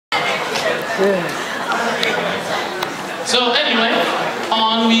So anyway,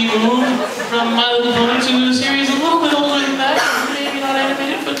 on we move from My Little Pony to a series a little bit older than that, maybe not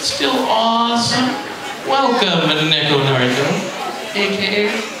animated, but still awesome. Welcome, Neko Naruto, aka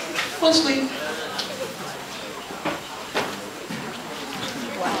Wesley.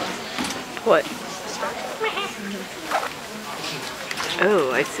 What?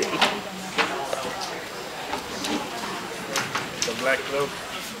 Oh, I see. The black cloak.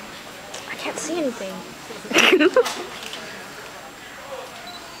 I can't see anything.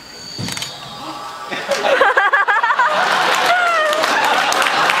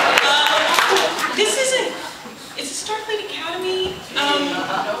 This isn't. It's a Starfleet Academy.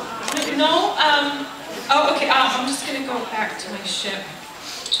 No. Oh, okay. I'm just gonna go back to my ship.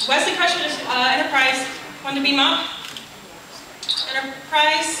 Wesley Crusher, Enterprise. Want to beam up?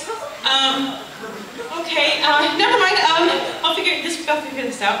 Enterprise. Okay. Never mind. I'll figure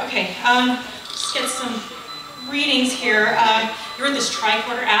this out. Okay. Just get some readings here. You're in this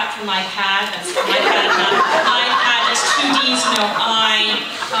tricorder app from iPad. That's iPad, not iPad. That's 2 Ds, no I.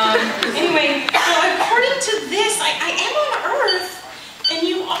 Anyway, so according to this, I am on Earth, and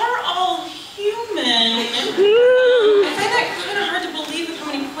you are all human. I find that kind of hard to believe with how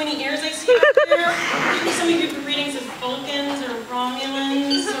many pointy ears I see out there. Maybe some of you have readings of Vulcans or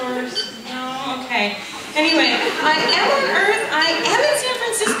Romulans or no. Okay. Anyway, I am on Earth. I am in San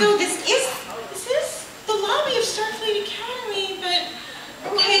Francisco. This is the lobby of Starfleet Academy, but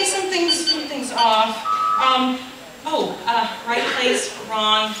okay, something's off. Right place,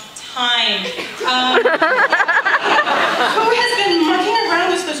 wrong time. Who has been mucking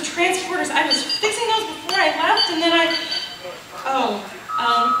around with those transporters? I was fixing those before I left, and then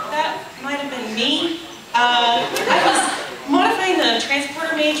that might have been me. I was modifying the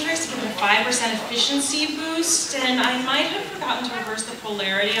transporter matrix to give it a 5% efficiency boost, and I might have forgotten to reverse the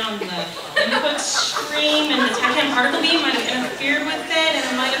polarity on the input stream, and the tachyon particle beam might have interfered with it, and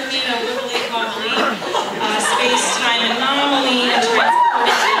it might have made a wibbly-wobbly space-time anomaly and transported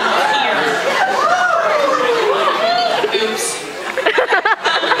it here. Oops.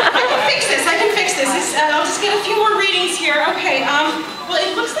 I can fix this. I'll just get a few more readings here. Okay, well,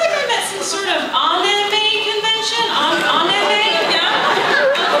 it looks like I'm at some sort of anime convention. Anime? Yeah?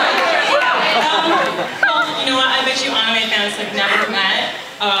 Well, you know what? I bet you anime fans have never met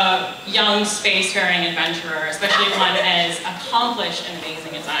a young spacefaring adventurer, especially one as accomplished and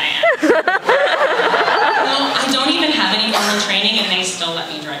amazing as I am. No, I don't even have any formal training, and they still let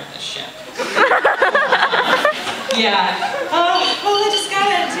me drive this ship. Yeah. Well, I just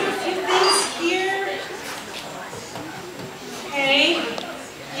gotta do a few things here. Okay.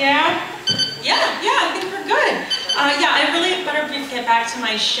 Yeah, I think we're good. Yeah, I really better get back to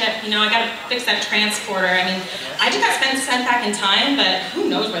my ship. You know, I gotta fix that transporter. I mean, I just got sent back in time, but who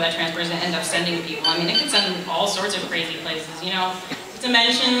knows where that transporter is gonna end up sending people. I mean, it could send them all sorts of crazy places, you know?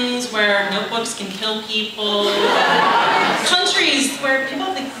 Dimensions where notebooks can kill people, countries where people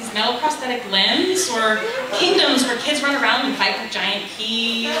have these metal prosthetic limbs, or kingdoms where kids run around and fight with giant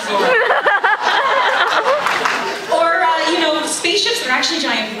keys, or you know, spaceships that are actually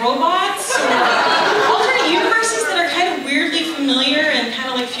giant robots, or alternate universes that are kind of weirdly familiar and kind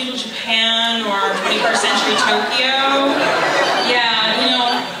of like feudal Japan or 21st century Tokyo. Yeah, you know,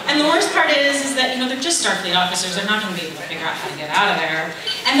 and the worst part is that, you know, they're just Starfleet officers. They're not going to be able to figure out how to get out of there.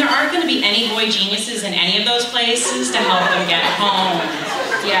 And there aren't going to be any boy geniuses in any of those places to help them get home.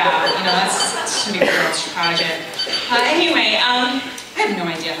 Yeah, you know, that's going to be a real tragic. Anyway, I have no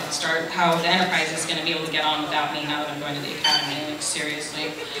idea how the Enterprise is going to be able to get on without me now that I'm going to the Academy, like,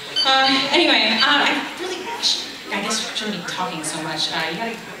 seriously. Anyway, I guess I shouldn't be talking so much. You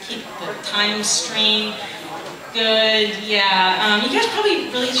gotta keep the time stream good, yeah. You guys probably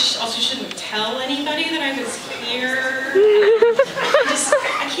really also shouldn't tell anybody that I was here.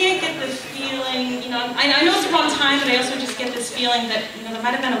 I can't get the feeling, you know, I know it's the wrong time, but I also just get this feeling that, you know, there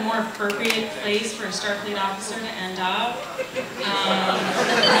might have been a more appropriate place for a Starfleet officer to end up. I'm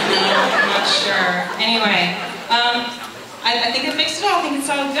not sure. Anyway, I think I fixed it all. I think it's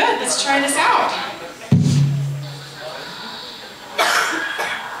all good. Let's try this out.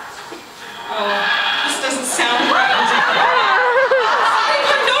 Oh, this doesn't sound right. I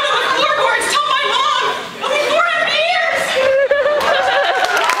put a note on the floorboards. Tell my mom. I'll be 400 years.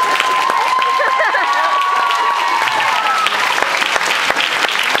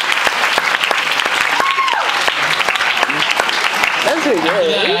 That's pretty good.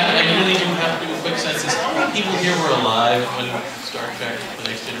 Yeah, I really do have to do a quick census. How many people here were alive when Star Trek The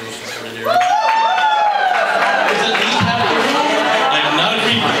Next Generation started airing? Is at least half the room? I am not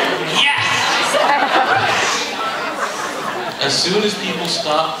agreeing. Yes! As soon as people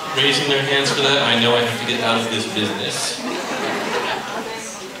stop raising their hands for that, I know I have to get out of this business.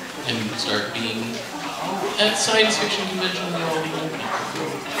 And start being at science fiction convention where all the old people go.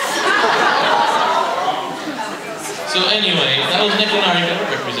 So anyway, that was Nick and Arika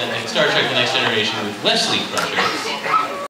representing Star Trek The Next Generation with Wesley Crusher.